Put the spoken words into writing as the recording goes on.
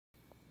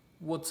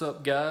What's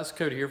up guys,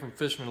 Cody here from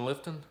Fishin N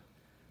Liftin.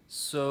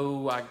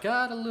 So I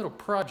got a little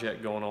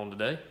project going on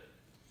today.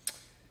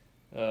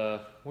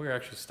 We're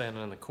actually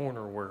standing in the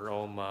corner where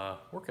all my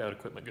workout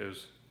equipment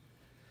goes.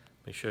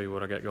 Let me show you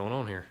what I got going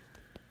on here.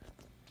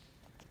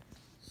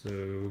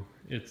 So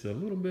it's a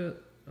little bit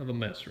of a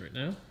mess right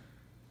now.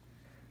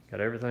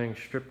 Got everything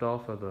stripped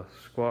off of the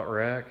squat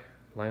rack,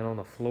 laying on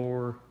the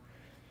floor.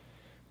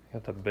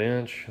 Got the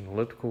bench and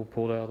elliptical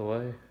pulled out of the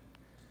way.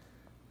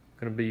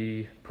 Going to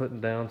be putting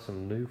down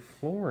some new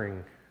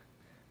flooring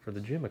for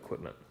the gym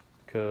equipment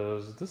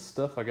because this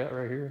stuff I got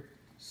right here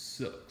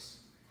sucks.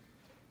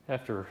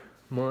 After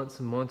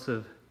months and months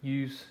of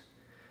use,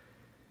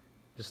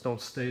 just don't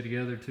stay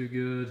together too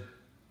good.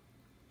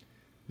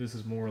 This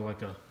is more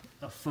like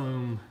a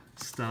foam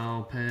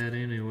style pad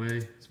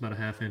anyway. It's about a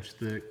 1/2 inch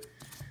thick.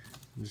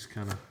 I'm just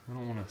kind of, I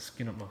don't want to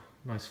skin up my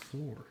nice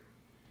floor.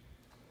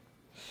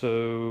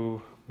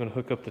 So I'm going to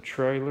hook up the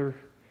trailer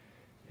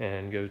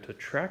and go to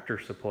Tractor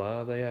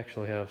Supply. They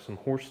actually have some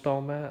horse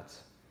stall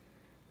mats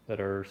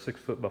that are 6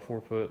 foot by 4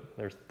 foot.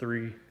 They're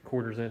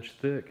 3/4 inch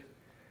thick,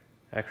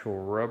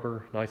 actual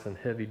rubber, nice and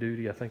heavy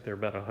duty. I think they're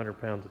about 100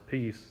 pounds a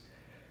piece.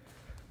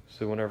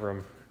 So whenever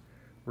I'm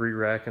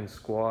re-racking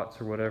squats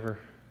or whatever,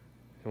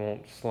 it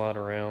won't slide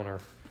around,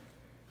 or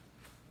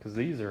because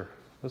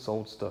this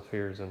old stuff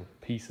here is in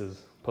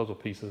pieces, puzzle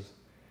pieces.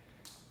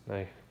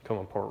 They come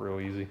apart real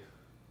easy.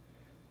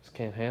 Just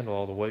can't handle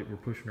all the weight we're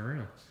pushing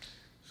around.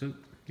 So,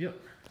 yep,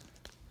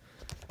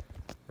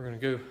 we're gonna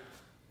go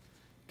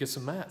get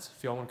some mats.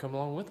 If y'all wanna come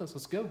along with us,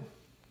 let's go.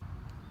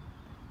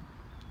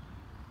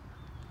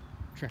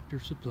 Tractor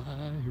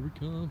Supply, here we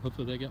come.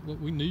 Hopefully they got what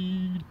we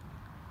need.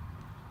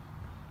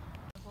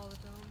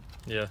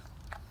 Yeah.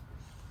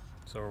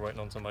 So we're waiting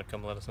on somebody to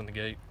come let us in the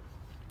gate.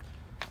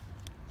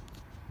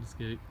 This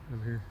gate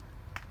over here.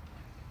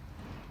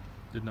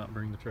 Did not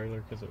bring the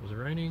trailer because it was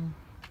raining.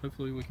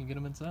 Hopefully we can get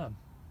them inside.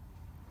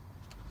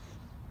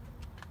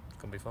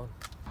 It's gonna be fun.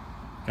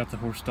 Got the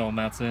horse stall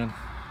mats in.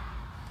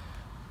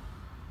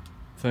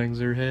 Things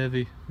are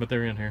heavy, but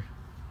they're in here.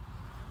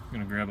 I'm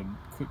gonna grab a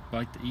quick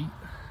bite to eat.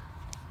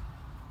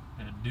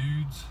 And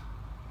dudes,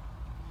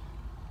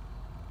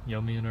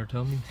 yummy in our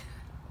tummy.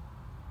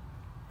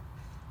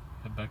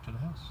 Head back to the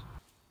house.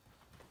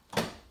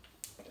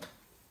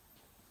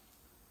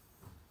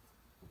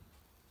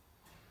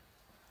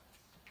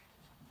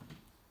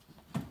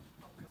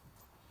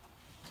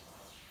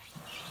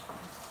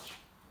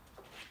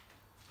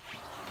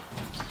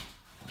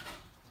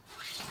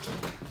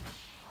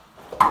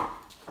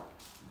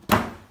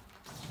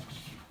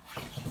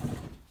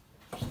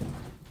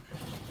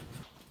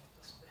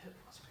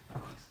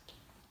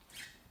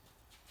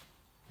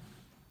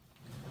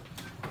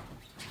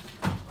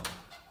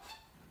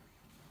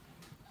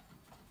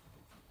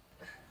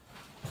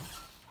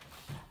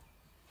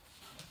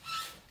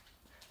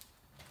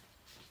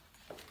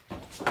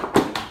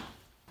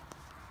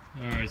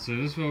 Alright, so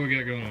this is what we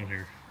got going on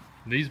here.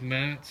 These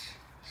mats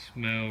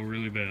smell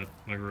really bad,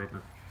 like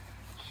rubber.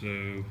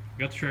 So,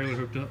 got the trailer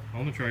hooked up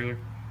on the trailer.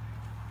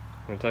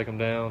 I'm going to take them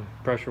down,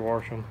 pressure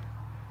wash them,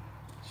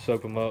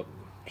 soak them up,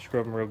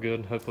 scrub them real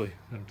good. Hopefully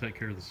that'll take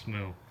care of the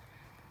smell.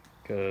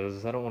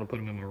 Because I don't want to put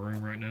them in my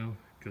room right now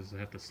because I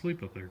have to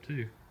sleep up there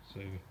too. So,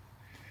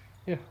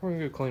 yeah, we're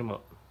going to go clean them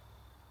up.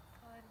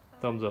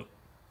 Thumbs up.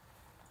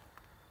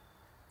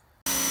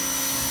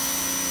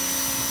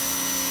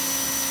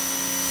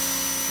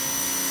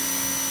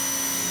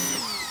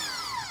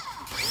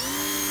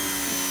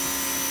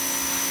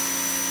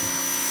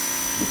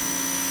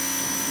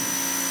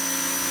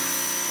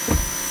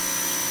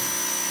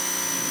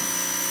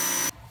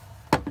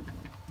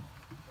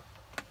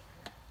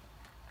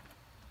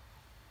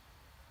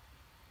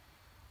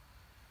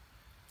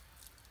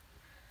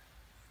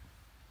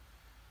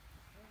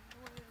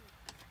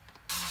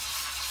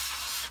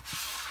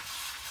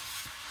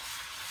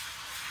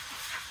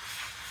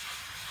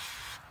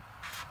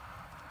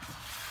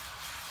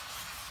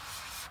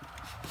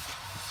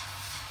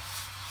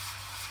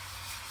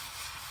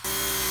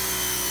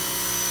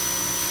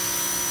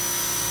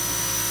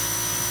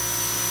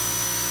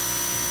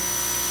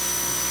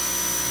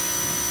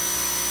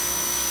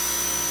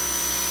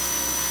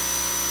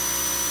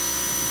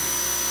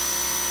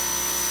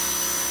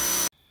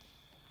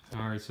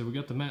 Alright, so we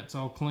got the mats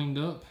all cleaned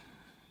up.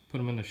 Put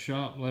them in the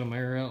shop, let them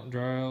air out,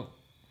 dry out.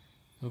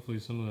 Hopefully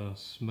some of the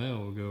smell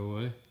will go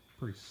away.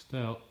 Pretty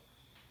stout.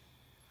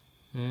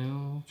 And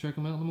I'll check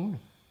them out in the morning.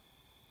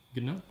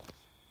 Good night.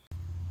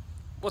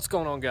 What's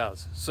going on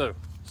guys? So,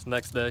 it's the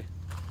next day.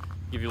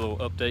 Give you a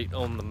little update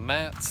on the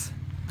mats.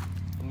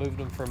 I moved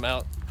them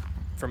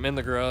from in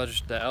the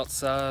garage to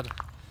outside.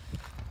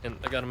 And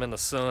I got them in the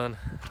sun,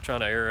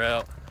 trying to air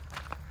out.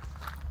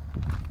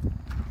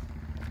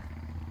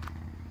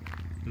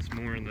 This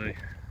morning they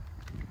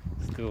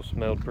still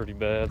smelled pretty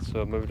bad,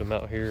 so I moved them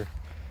out here,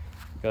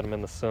 got them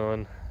in the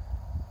sun,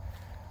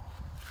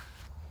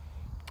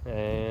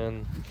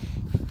 and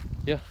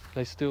yeah,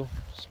 they still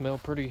smell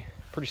pretty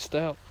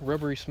stout,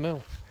 rubbery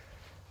smell.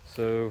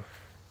 So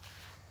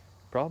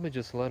probably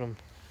just let them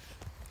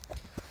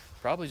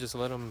probably just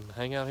let them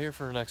hang out here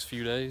for the next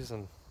few days,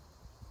 and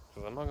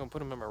because I'm not gonna put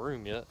them in my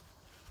room yet.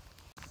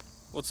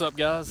 What's up,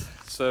 guys?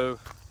 So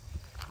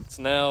it's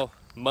now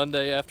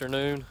Monday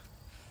afternoon.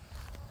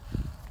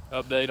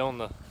 Update on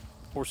the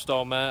horse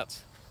stall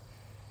mats.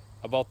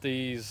 I bought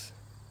these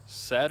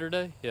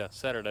Saturday. Yeah,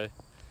 Saturday.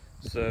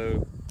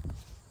 So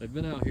they've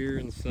been out here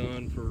in the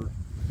sun for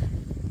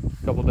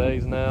a couple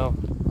days now,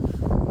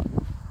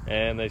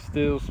 and they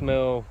still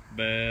smell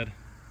bad.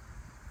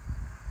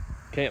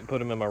 Can't put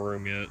them in my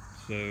room yet.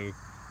 So if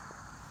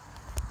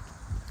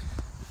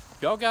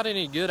y'all got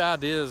any good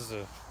ideas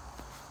of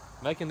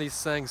making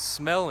these things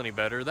smell any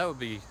better, that would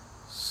be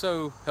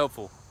so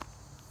helpful.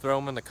 Throw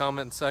them in the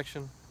comment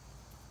section,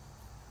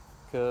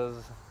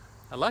 because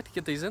I'd like to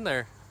get these in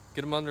there,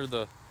 get them under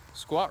the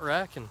squat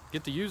rack and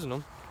get to using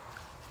them,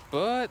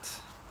 but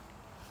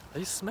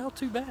they smell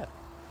too bad.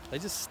 They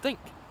just stink.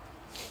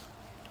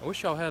 I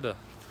wish y'all had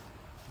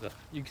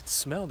you could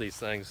smell these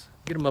things.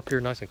 Get them up here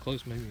nice and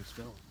close, maybe you can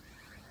smell them.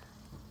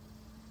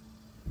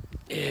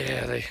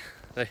 Yeah,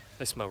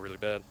 they smell really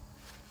bad.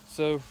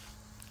 So if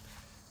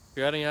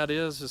you got any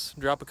ideas, just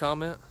drop a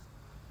comment.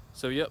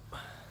 So yep,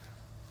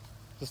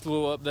 just a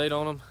little update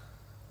on them.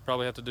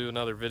 Probably have to do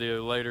another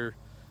video later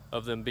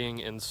of them being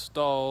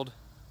installed.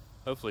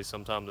 Hopefully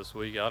sometime this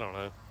week, I don't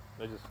know.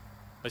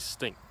 They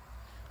stink.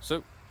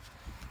 So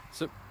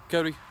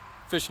Cody,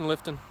 Fishin N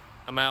Liftin,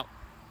 I'm out.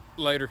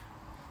 Later.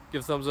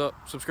 Give a thumbs up,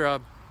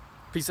 subscribe.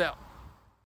 Peace out.